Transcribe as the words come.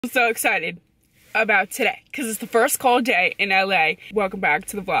I'm so excited about today because it's the first cold day in LA. Welcome back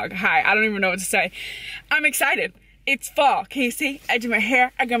to the vlog. Hi, I don't even know what to say. I'm excited. It's fall. Can you see? I did my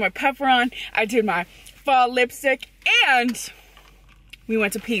hair, I got my pepper on, I did my fall lipstick, and we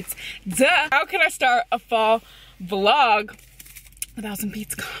went to Pete's. Duh! How can I start a fall vlog without some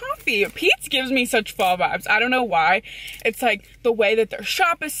Pete's coffee? Pete's gives me such fall vibes. I don't know why. It's like the way that their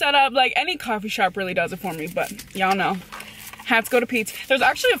shop is set up. Like any coffee shop really does it for me, but y'all know. Had to go to Pete's. There's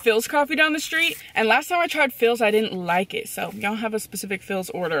actually a Phil's coffee down the street, and last time I tried Phil's, I didn't like it. So y'all have a specific Phil's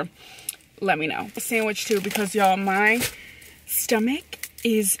order, let me know. A sandwich too, because y'all, my stomach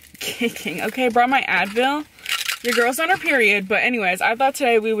is kicking. Okay, I brought my Advil. Your girl's on her period, but anyways, I thought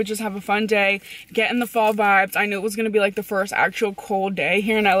today we would just have a fun day, get in the fall vibes. I knew it was gonna be like the first actual cold day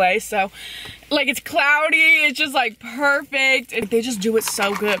here in LA, so like it's cloudy, it's just like perfect. They just do it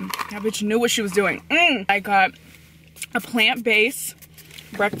so good. That bitch knew what she was doing. I got a plant-based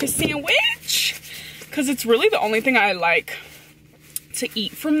breakfast sandwich because it's really the only thing I like to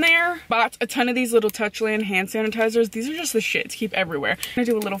eat from there. Bought a ton of these little Touchland hand sanitizers. These are just the shit to keep everywhere. I'm gonna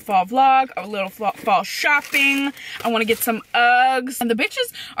do a little fall vlog, a little fall shopping. I want to get some Uggs, and the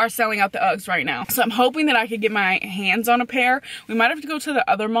bitches are selling out the Uggs right now, so I'm hoping that I could get my hands on a pair. We might have to go to the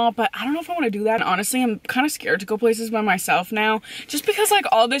other mall, but I don't know if I want to do that. And honestly, I'm kind of scared to go places by myself now, just because like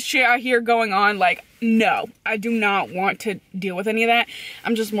all this shit I hear going on. Like, no, I do not want to deal with any of that.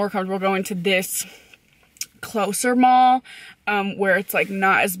 I'm just more comfortable going to this closer mall where it's like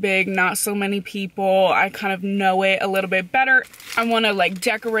not as big, not so many people. I kind of know it a little bit better. I want to like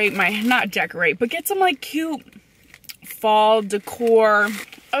decorate my, not decorate, but get some like cute fall decor.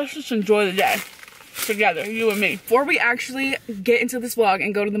 Let's just enjoy the day together, you and me. Before we actually get into this vlog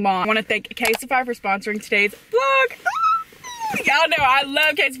and go to the mall, I want to thank Casetify for sponsoring today's vlog. Y'all know I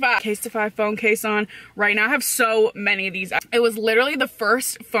love Casetify. Casetify phone case on right now. I have so many of these. It was literally the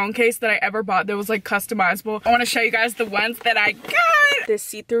first phone case that I ever bought that was like customizable. I want to show you guys the ones that I got. This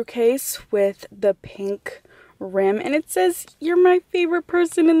see-through case with the pink rim, and it says, "You're my favorite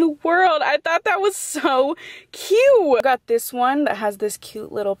person in the world." I thought that was so cute. I got this one that has this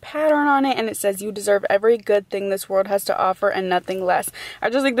cute little pattern on it, and it says, "You deserve every good thing this world has to offer and nothing less."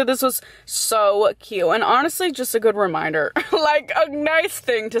 I just think that this was so cute, and honestly just a good reminder. Like a nice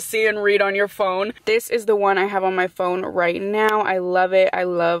thing to see and read on your phone. This is the one I have on my phone right now. I love it. I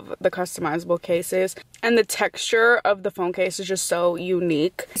love the customizable cases, and the texture of the phone case is just so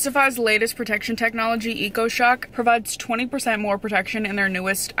unique. Casetify's latest protection technology, EcoShock, provides 20% more protection in their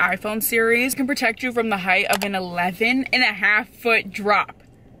newest iPhone series. It can protect you from the height of an 11.5-foot drop.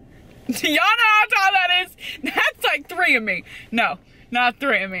 Y'all know how tall that is? That's like 3 of me. No, not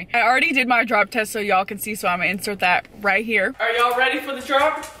 3 of me. I already did my drop test so y'all can see, so I'm gonna insert that right here. Are y'all ready for the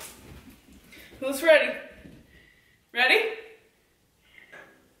drop? Who's ready? Ready?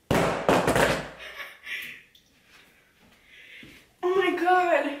 Oh my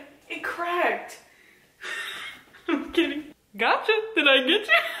god, it cracked. I'm kidding. Gotcha. Did I get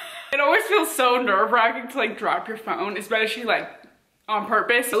you? It always feels so nerve-wracking to like drop your phone, especially like on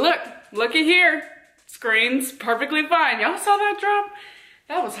purpose. But look at here. Screen's perfectly fine. Y'all saw that drop?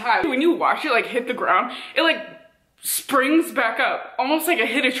 That was high. When you watch it like hit the ground, it like springs back up, almost like it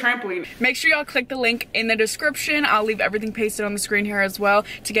hit a trampoline. Make sure y'all click the link in the description. I'll leave everything pasted on the screen here as well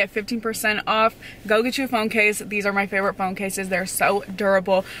to get 15% off. Go get you a phone case. These are my favorite phone cases. They're so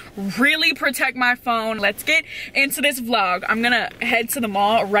durable, really protect my phone. Let's get into this vlog. I'm gonna head to the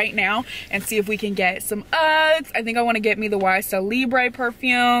mall right now and see if we can get some Uggs. I think I want to get me the YSL Libre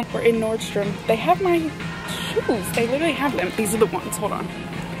perfume. We're in Nordstrom. They have my shoes. They literally have them. These are the ones. Hold on.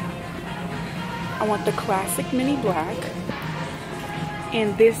 I want the classic mini black,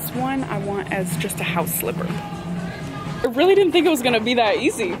 and this one I want as just a house slipper. I really didn't think it was gonna be that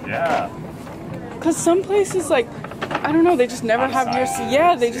easy. Yeah. Cause some places, like, I don't know, they just never have your,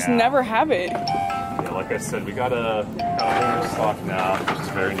 yeah, they just never have it. Yeah, like I said, we got a winter stock now, which is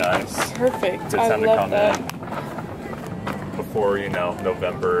very nice. Perfect. Good time to come in before, you know,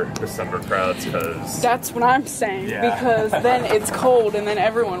 November, December crowds, because that's what I'm saying, because then it's cold and then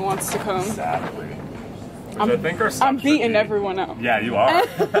everyone wants to come. Exactly. I'm beating everyone up. Yeah, you are.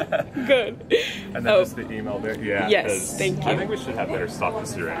 Good. And then just the email there. Yeah. Yes, thank you. I think we should have better stock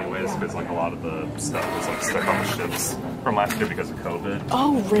this year anyways, because like a lot of the stuff was like stuck on the ships from last year because of COVID.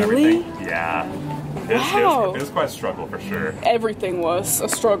 Oh, really? Yeah. Wow. It was quite a struggle for sure. Everything was a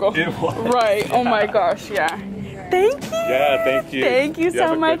struggle. It was. Right. Yeah. Oh my gosh, yeah. Thank you. Yeah, thank you. Thank you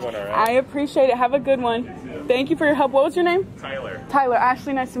so much. One, right? I appreciate it. Have a good one. Thank you for your help. What was your name? Tyler. Tyler.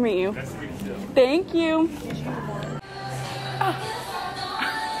 Ashley, nice to meet you. Nice to meet you. Thank you.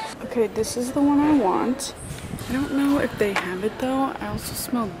 Okay, this is the one I want. I don't know if they have it though. I also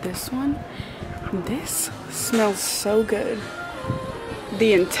smelled this one. This smells so good.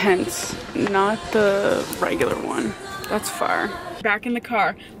 The intense, not the regular one. That's fire. Back in the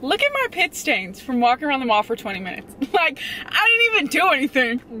car. Look at my pit stains from walking around the mall for 20 minutes. Like, I didn't even do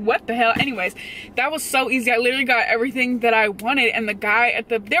anything. What the hell? Anyways, that was so easy. I literally got everything that I wanted, and the guy at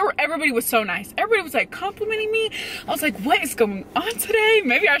the, everybody was so nice. Everybody was like complimenting me. I was like, what is going on today?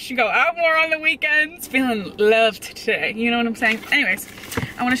 Maybe I should go out more on the weekends. Feeling loved today. You know what I'm saying? Anyways,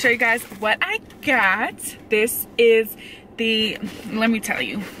 I want to show you guys what I got. This is the, let me tell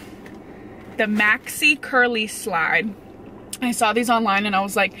you, the Maxi Curly Slide. I saw these online and I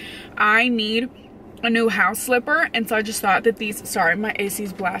was like, I need a new house slipper. And so I just thought that these, sorry, my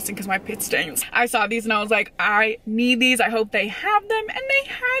AC's blasting because my pit stains. I saw these and I was like, I need these. I hope they have them. And they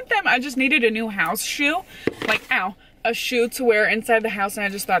had them. I just needed a new house shoe. Like, ow, a shoe to wear inside the house. And I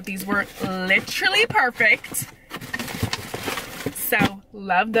just thought these were literally perfect. So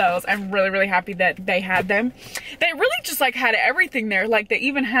love those. I'm really, really happy that they had them. They really just like had everything there. Like they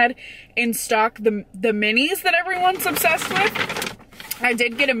even had in stock the minis that everyone's obsessed with. I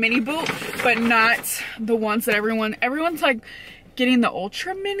did get a mini boot, but not the ones that everyone's like getting the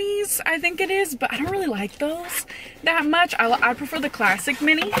ultra minis, I think it is, but I don't really like those that much. I prefer the classic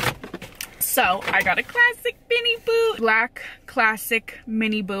mini. So I got a classic mini boot, black classic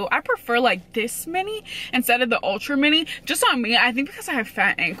mini boot. I prefer like this mini instead of the ultra mini. Just on me, I think because I have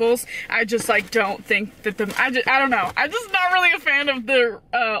fat ankles, I just like don't think that I don't know. I'm just not really a fan of the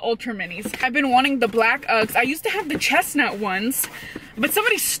ultra minis. I've been wanting the black Uggs. I used to have the chestnut ones, but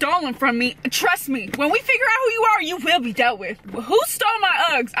somebody stole them from me. Trust me, when we figure out who you are, you will be dealt with. Who stole my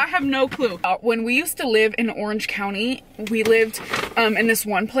Uggs? I have no clue. When we used to live in Orange County, we lived in this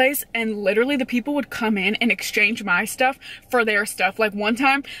one place, and literally the people would come in and exchange my stuff for their stuff. Like one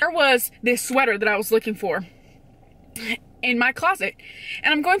time, there was this sweater that I was looking for in my closet,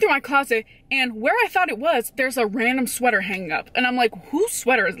 and I'm going through my closet, and where I thought it was, there's a random sweater hanging up, and I'm like, whose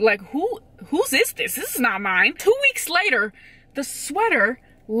sweater is, like, whose is this? This is not mine. 2 weeks later, the sweater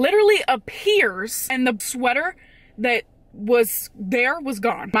literally appears, and the sweater that was there was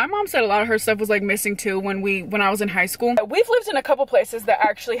gone. My mom said a lot of her stuff was like missing too when I was in high school. We've lived in a couple places that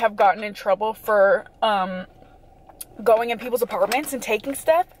actually have gotten in trouble for going in people's apartments and taking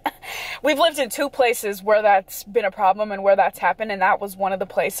stuff. We've lived in 2 places where that's been a problem and where that's happened, and that was one of the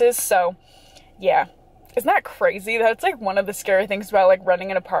places. So yeah, isn't that crazy? That's like one of the scary things about like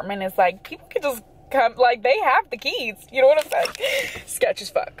renting an apartment is like people could just come, like they have the keys, you know what I'm saying? Sketch as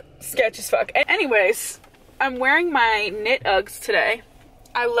fuck. Sketch as fuck. Anyways, I'm wearing my knit Uggs today.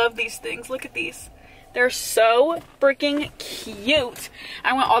 I love these things. Look at these. They're so freaking cute.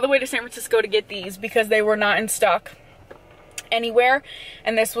 I went all the way to San Francisco to get these because they were not in stock anywhere.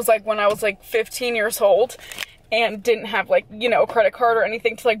 And this was like when I was like 15 years old and didn't have like, you know, a credit card or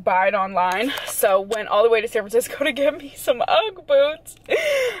anything to like buy it online. So went all the way to San Francisco to get me some Ugg boots.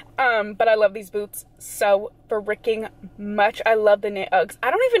 But I love these boots so freaking much. I love the knit Uggs.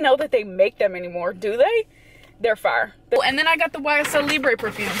 I don't even know that they make them anymore. Do they? They're fire. Oh, and then I got the YSL Libre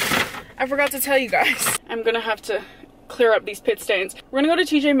perfume. I forgot to tell you guys. I'm gonna have to clear up these pit stains. We're gonna go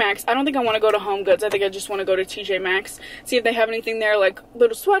to TJ Maxx. I don't think I want to go to Home Goods. I think I just want to go to TJ Maxx, see if they have anything there, like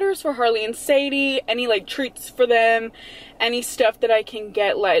little sweaters for Harley and Sadie, any like treats for them, any stuff that I can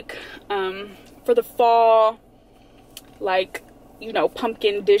get like for the fall, like, you know,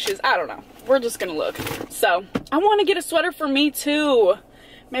 pumpkin dishes. I don't know. We're just gonna look. So I want to get a sweater for me too.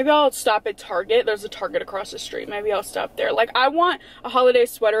 Maybe I'll stop at Target. There's a Target across the street. Maybe I'll stop there. Like, I want a holiday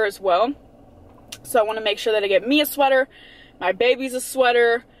sweater as well. So I want to make sure that I get me a sweater, my baby's a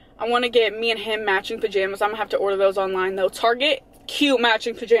sweater. I want to get me and him matching pajamas. I'm going to have to order those online though. Target, cute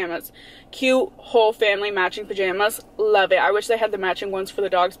matching pajamas. Cute whole family matching pajamas. Love it. I wish they had the matching ones for the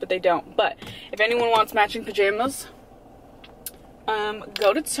dogs, but they don't. But if anyone wants matching pajamas,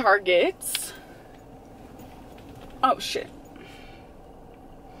 go to Target. Oh, shit.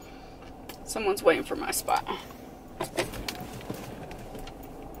 Someone's waiting for my spot.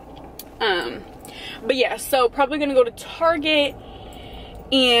 But yeah, so probably gonna go to Target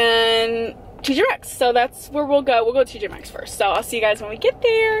and TJ Maxx. So that's where we'll go. We'll go to TJ Maxx first. So I'll see you guys when we get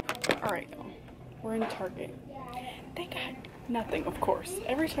there. Alright, we're in Target. They got nothing, of course.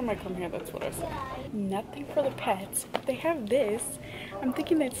 Every time I come here, that's what I say. Nothing for the pets. They have this. I'm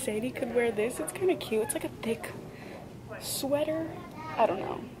thinking that Sadie could wear this. It's kind of cute. It's like a thick sweater. I don't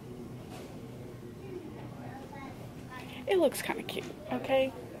know. It looks kind of cute,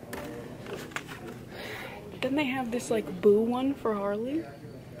 okay? Then they have this like boo one for Harley.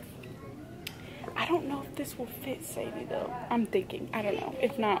 I don't know if this will fit Sadie though. I'm thinking, I don't know.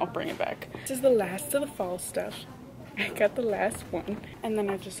 If not, I'll bring it back. This is the last of the fall stuff. I got the last one. And then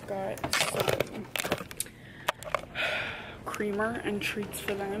I just got some creamer and treats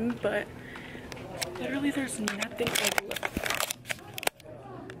for them, but literally there's nothing left.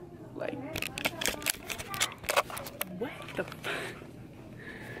 Like, what the fuck?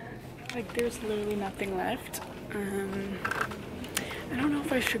 Like, there's literally nothing left. I don't know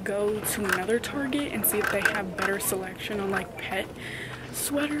if I should go to another Target and see if they have better selection on like pet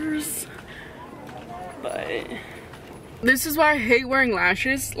sweaters, but this is why I hate wearing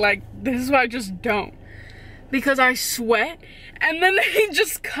lashes. Like, this is why I just don't, because I sweat and then they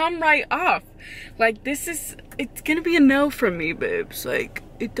just come right off. Like, it's gonna be a no from me, babes. Like,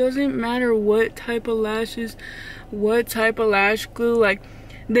 it doesn't matter what type of lashes, what type of lash glue, like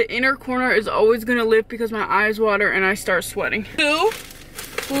the inner corner is always gonna lift because my eyes water and I start sweating. Two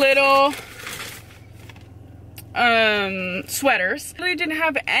little sweaters. Really didn't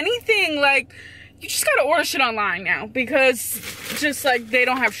have anything. Like, you just gotta order shit online now because just like they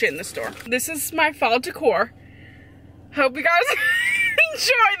don't have shit in the store. This is my fall decor. Hope you guys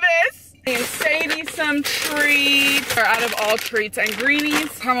enjoy this. And Sadie some treats, or out of all treats and greenies.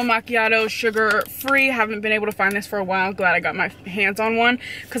 Caramel macchiato, sugar free. Haven't been able to find this for a while. Glad I got my hands on one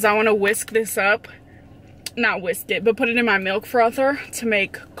because I want to whisk this up. Not whisk it, but put it in my milk frother to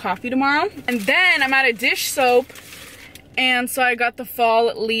make coffee tomorrow. And then I'm out of dish soap. And so I got the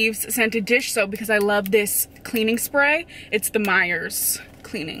Fall Leaves scented dish soap because I love this cleaning spray. It's the Myers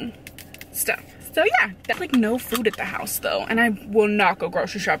cleaning stuff. So yeah, that's like no food at the house though. And I will not go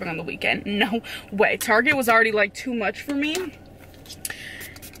grocery shopping on the weekend. No way. Target was already like too much for me.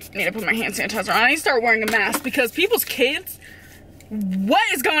 I need to put my hand sanitizer on. I need to start wearing a mask because people's kids, what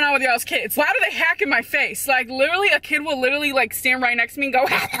is going on with y'all's kids? Why do they hack in my face? Like, literally a kid will literally like stand right next to me and go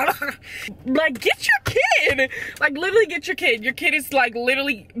like, get your kid. Like, literally get your kid. Your kid is like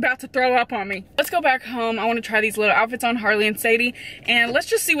literally about to throw up on me. Let's go back home. I want to try these little outfits on Harley and Sadie, and let's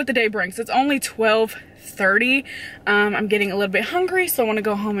just see what the day brings. It's only 12:30. I'm getting a little bit hungry, so I want to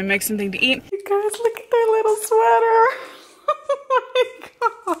go home and make something to eat. You guys, look at their little sweater. Oh my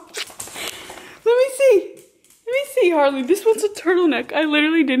god. Let me see. Let me see, Harley. This one's a turtleneck. I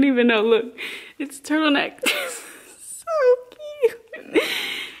literally didn't even know. Look, it's a turtleneck. So cute.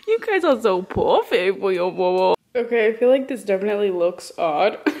 You guys are so perfect for your bobo. Okay, I feel like this definitely looks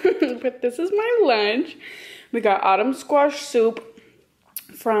odd, but this is my lunch. We got autumn squash soup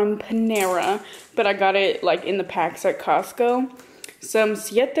from Panera, but I got it like in the packs at Costco. Some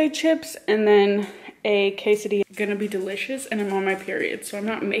siete chips and then a quesadilla. Gonna be delicious, and I'm on my period, so I'm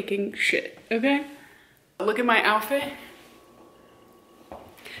not making shit, okay? Look at my outfit.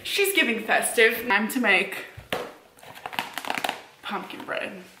 She's giving festive. Time to make pumpkin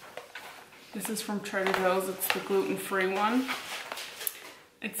bread. This is from Trader Joe's. It's the gluten-free one.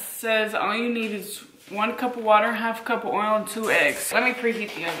 It says all you need is 1 cup of water, half cup of oil, and 2 eggs. Let me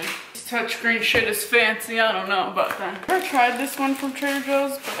preheat the oven. This touchscreen shit is fancy. I don't know about that. I've never tried this one from Trader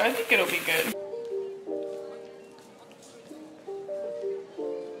Joe's, but I think it'll be good.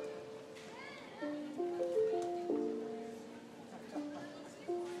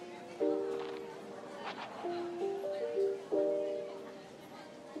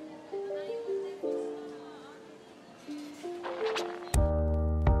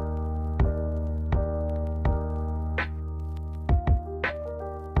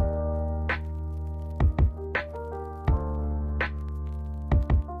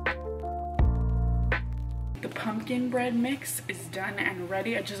 Pumpkin bread mix is done and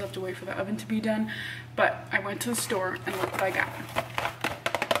ready. I just have to wait for the oven to be done. But I went to the store and look what I got.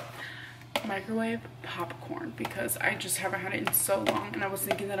 Microwave popcorn, because I just haven't had it in so long, and I was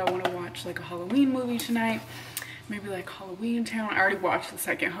thinking that I want to watch like a Halloween movie tonight. Maybe like Halloween Town. I already watched the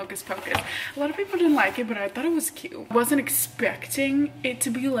second Hocus Pocus. A lot of people didn't like it, but I thought it was cute. I wasn't expecting it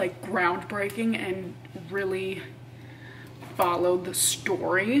to be like groundbreaking and really follow the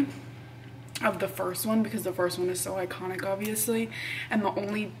story of the first one, because the first one is so iconic, obviously, and the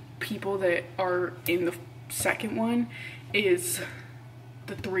only people that are in the second one is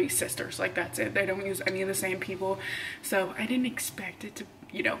the 3 sisters. Like, that's it. They don't use any of the same people, so I didn't expect it to,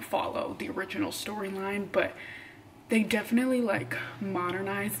 you know, follow the original storyline, but they definitely like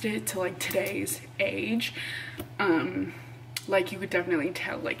modernized it to like today's age. Like, you could definitely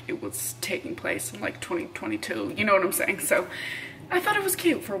tell like it was taking place in like 2022, you know what I'm saying? So I thought it was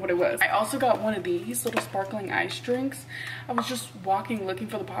cute for what it was. I also got one of these little sparkling ice drinks. I was just walking looking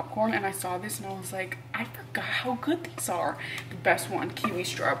for the popcorn and I saw this and I was like, I forgot how good these are. The best one, kiwi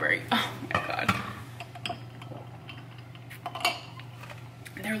strawberry. Oh my god.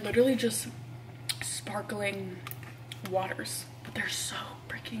 They're literally just sparkling waters, but they're so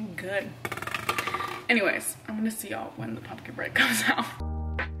freaking good. Anyways, I'm gonna see y'all when the pumpkin bread comes out.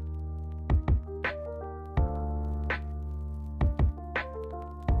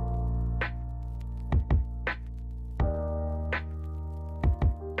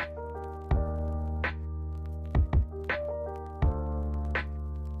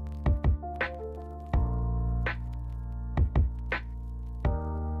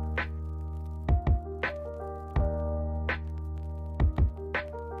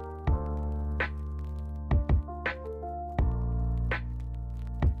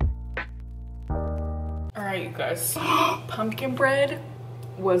 Alright, you guys, pumpkin bread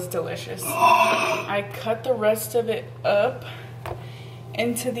was delicious. I cut the rest of it up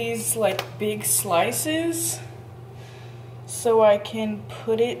into these like big slices so I can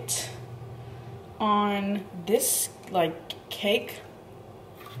put it on this like cake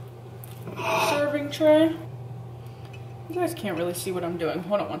serving tray. You guys can't really see what I'm doing.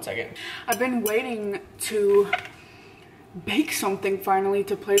 Hold on one second. I've been waiting to bake something finally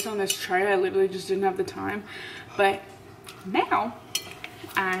to place on this tray. I literally just didn't have the time, but now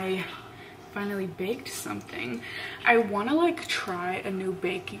I finally baked something. I want to like try a new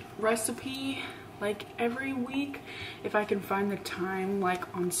baking recipe like every week if I can find the time,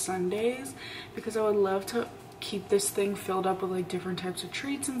 like on Sundays, because I would love to keep this thing filled up with like different types of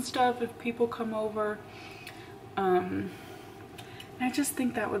treats and stuff if people come over. I just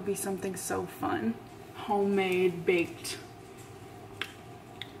think that would be something so fun. Homemade baked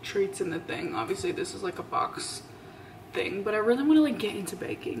treats in the thing. Obviously this is like a box thing, but I really want to like get into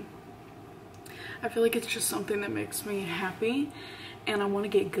baking. I feel like it's just something that makes me happy and I want to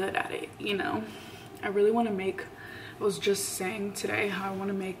get good at it, you know. I really want to make, I was just saying today how I want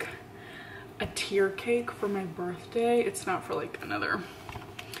to make a tier cake for my birthday. It's not for like another,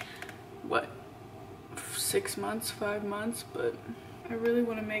 what, 6 months, 5 months, but I really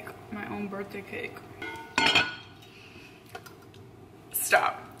want to make my own birthday cake.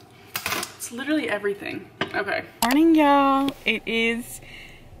 Stop. It's literally everything. Okay. Morning, y'all. It is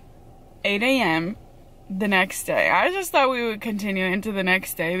 8 a.m. the next day. I just thought we would continue into the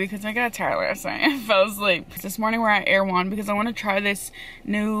next day because I got tired last night. I fell asleep. This morning we're at Air One because I want to try this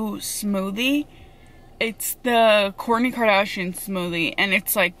new smoothie. It's the Kourtney Kardashian smoothie and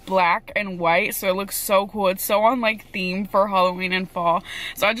it's like black and white, so it looks so cool. It's so on like theme for Halloween and fall.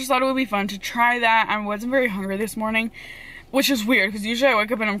 So I just thought it would be fun to try that. I wasn't very hungry this morning, which is weird because usually I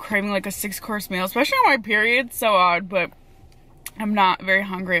wake up and I'm craving like a 6-course meal, especially on my period. So odd, but I'm not very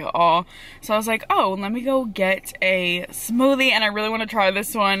hungry at all. So I was like, oh, let me go get a smoothie, and I really want to try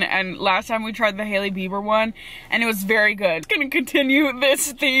this one. And last time we tried the Hailey Bieber one and it was very good. Gonna continue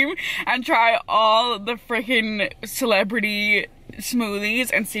this theme and try all the freaking celebrity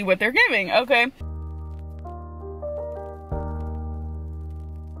smoothies and see what they're giving. Okay.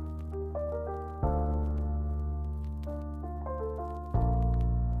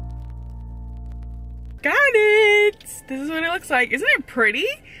 Got it! This is what it looks like. Isn't it pretty?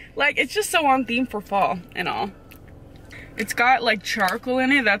 Like, it's just so on theme for fall and all. It's got like charcoal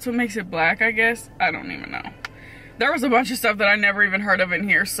in it. That's what makes it black, I guess. I don't even know. There was a bunch of stuff that I never even heard of in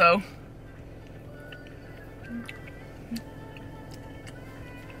here, so.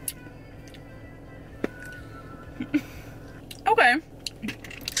 Okay.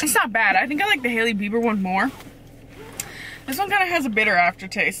 It's not bad. I think I like the Hailey Bieber one more. This one kind of has a bitter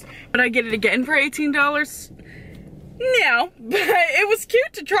aftertaste. But I get it again for $18? No, but it was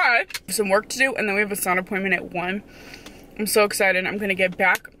cute to try. Some work to do, and then we have a sauna appointment at 1. I'm so excited. I'm gonna get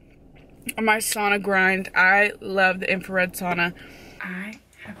back on my sauna grind. I love the infrared sauna. I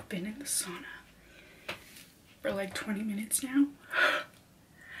have been in the sauna for like 20 minutes now.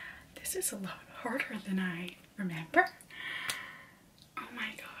 This is a lot harder than I remember. Oh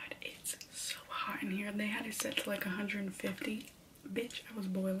my god, it's so hot in here. They had it set to like 150. Bitch, I was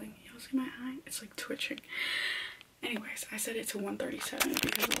boiling. Y'all see my eye? It's like twitching. Anyways, I set it to 137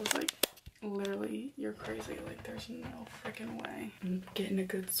 because it was like, literally, you're crazy. Like, there's no freaking way. I'm getting a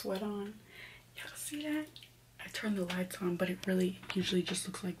good sweat on. Y'all see that? I turned the lights on, but it really usually just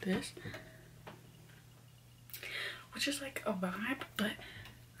looks like this. Which is like a vibe, but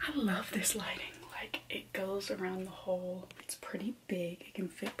I love this lighting. Like, it goes around the whole, it's pretty big. It can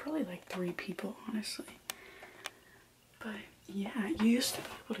fit probably like 3 people, honestly. But yeah, you used to be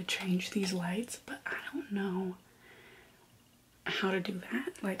able to change these lights, but I don't know how to do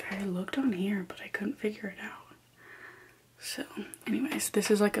that. Like, I looked on here, but I couldn't figure it out. So anyways,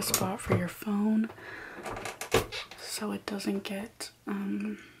 this is like a spot for your phone so it doesn't get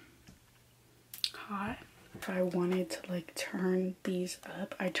hot. If I wanted to like turn these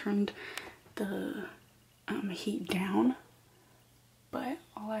up, I turned the heat down, but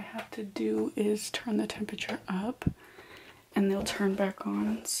all I have to do is turn the temperature up and they'll turn back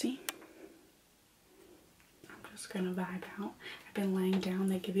on. See? I'm just gonna vibe out. I've been laying down.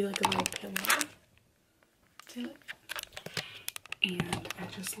 They give you like a little pillow. See, look. And I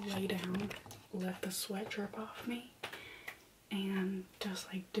just lay down, let the sweat drip off me, and just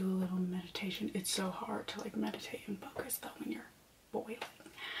like do a little meditation. It's so hard to like meditate and focus though when you're boiling,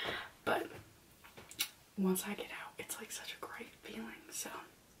 but once I get out, it's like such a great feeling. So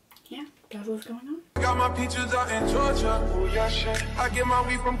yeah, that's what's going on. Got my peaches out in Georgia. Oh yeah, shit. I get my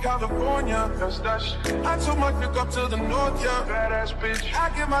weed from California. That's that shit. I took my click up to the north, yeah. Badass bitch. I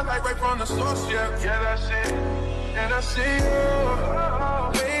get my light right from the source, yeah. Yeah, that's it. And I see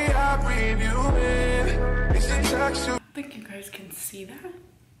you. Way I breathe you in. It's a tracksuit. I think you guys can see that,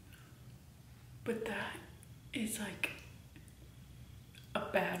 but that is like a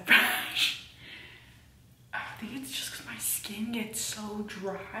bad rash. I think it's just because my skin gets so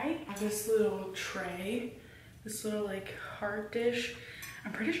dry. I have this little tray, this little like heart dish.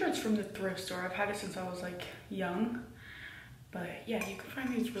 I'm pretty sure it's from the thrift store. I've had it since I was like young. But yeah, you can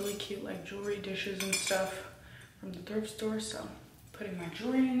find these really cute like jewelry dishes and stuff from the thrift store. So putting my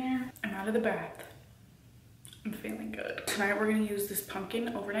jewelry in there. I'm out of the bath. I'm feeling good. Tonight we're gonna use this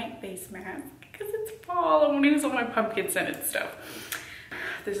pumpkin overnight face mask because it's fall. I'm gonna use all my pumpkin scented stuff.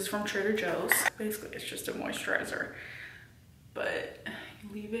 This is from Trader Joe's. Basically, it's just a moisturizer, but you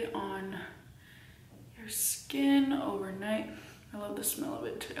leave it on your skin overnight. I love the smell of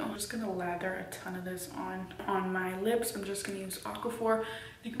it too. I'm just gonna lather a ton of this on my lips. I'm just gonna use Aquaphor. I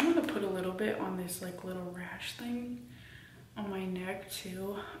think I'm gonna put a little bit on this like little rash thing on my neck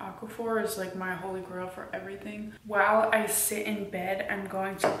too. Aquaphor is like my holy grail for everything. While I sit in bed, I'm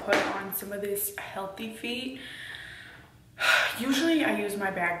going to put on some of this Healthy Feet. Usually I use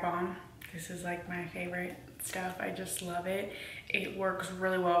my Bag Balm. This is like my favorite stuff. I just love it. It works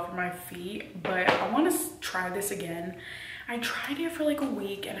really well for my feet, but I want to try this again. I tried it for like a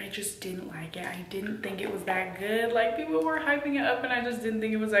week and I just didn't like it. I didn't think it was that good. Like people were hyping it up and I just didn't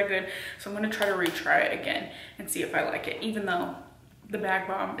think it was that good. So I'm gonna try to retry it again and see if I like it, even though the Bag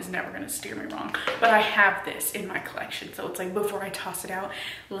Balm is never gonna steer me wrong. But I have this in my collection. So it's like before I toss it out,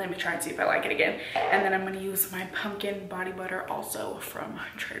 let me try and see if I like it again. And then I'm gonna use my pumpkin body butter also from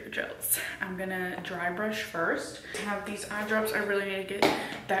Trader Joe's. I'm gonna dry brush first. I have these eye drops I really need to get.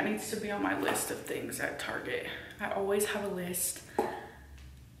 That needs to be on my list of things at Target. I always have a list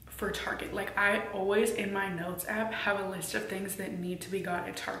for Target. Like I always in my notes app have a list of things that need to be got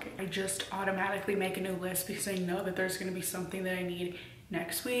at Target. I just automatically make a new list because I know that there's gonna be something that I need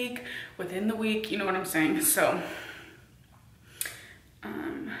next week, within the week, you know what I'm saying? So,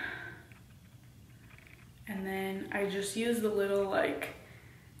 and then I just use the little like,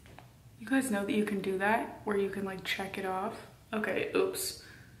 you guys know that you can do that where you can like check it off. Okay, oops.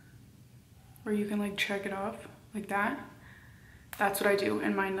 Where you can like check it off like that. That's what I do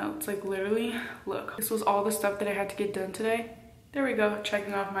in my notes. Like literally, look, this was all the stuff that I had to get done today. There we go,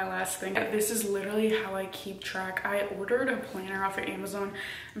 checking off my last thing. This is literally how I keep track. I ordered a planner off of Amazon.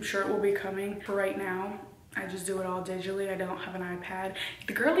 I'm sure it will be coming. For right now, I just do it all digitally. I don't have an iPad.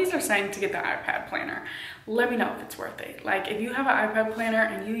 The girlies are saying to get the iPad planner. Let me know if it's worth it. Like if you have an iPad planner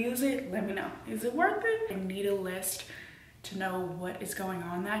and you use it, let me know. Is it worth it? I need a list to know what is going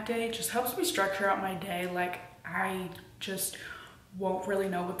on that day. It just helps me structure out my day. Like I just won't really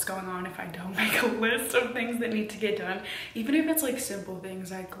know what's going on if I don't make a list of things that need to get done. Even if it's like simple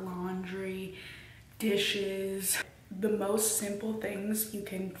things like laundry, dishes, the most simple things you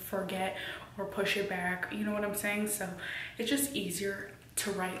can forget or push it back, you know what I'm saying? So it's just easier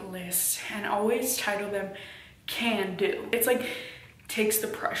to write lists and always title them can do. It's like takes the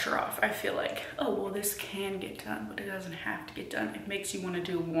pressure off. I feel like, oh, well, this can get done, but it doesn't have to get done. It makes you want to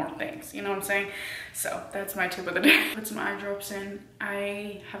do more things. You know what I'm saying? So that's my tip of the day. Put some eye drops in.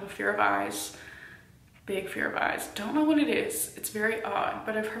 I have a fear of eyes, big fear of eyes. Don't know what it is. It's very odd,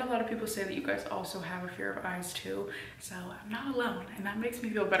 but I've heard a lot of people say that you guys also have a fear of eyes too. So I'm not alone, and that makes me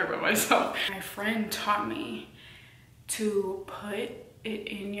feel better about myself. My friend taught me to put it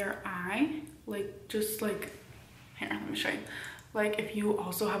in your eye, like just like, here, let me show you. Like if you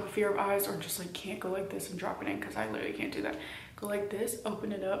also have a fear of eyes or just like can't go like this and drop it in, because I literally can't do that. Go like this,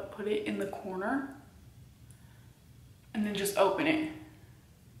 open it up, put it in the corner, and then just open it.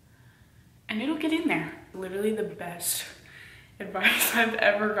 And it'll get in there. Literally the best advice I've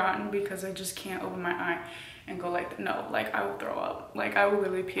ever gotten, because I just can't open my eye and go like, no, like I will throw up. Like I will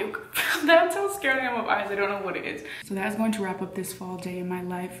literally puke. That's how scared I am of eyes. I don't know what it is. So that's going to wrap up this fall day in my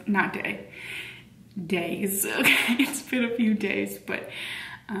life. Not day. Days. Okay, it's been a few days, but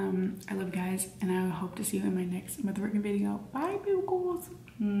I love you guys, and I hope to see you in my next motherfucking video. Bye, people.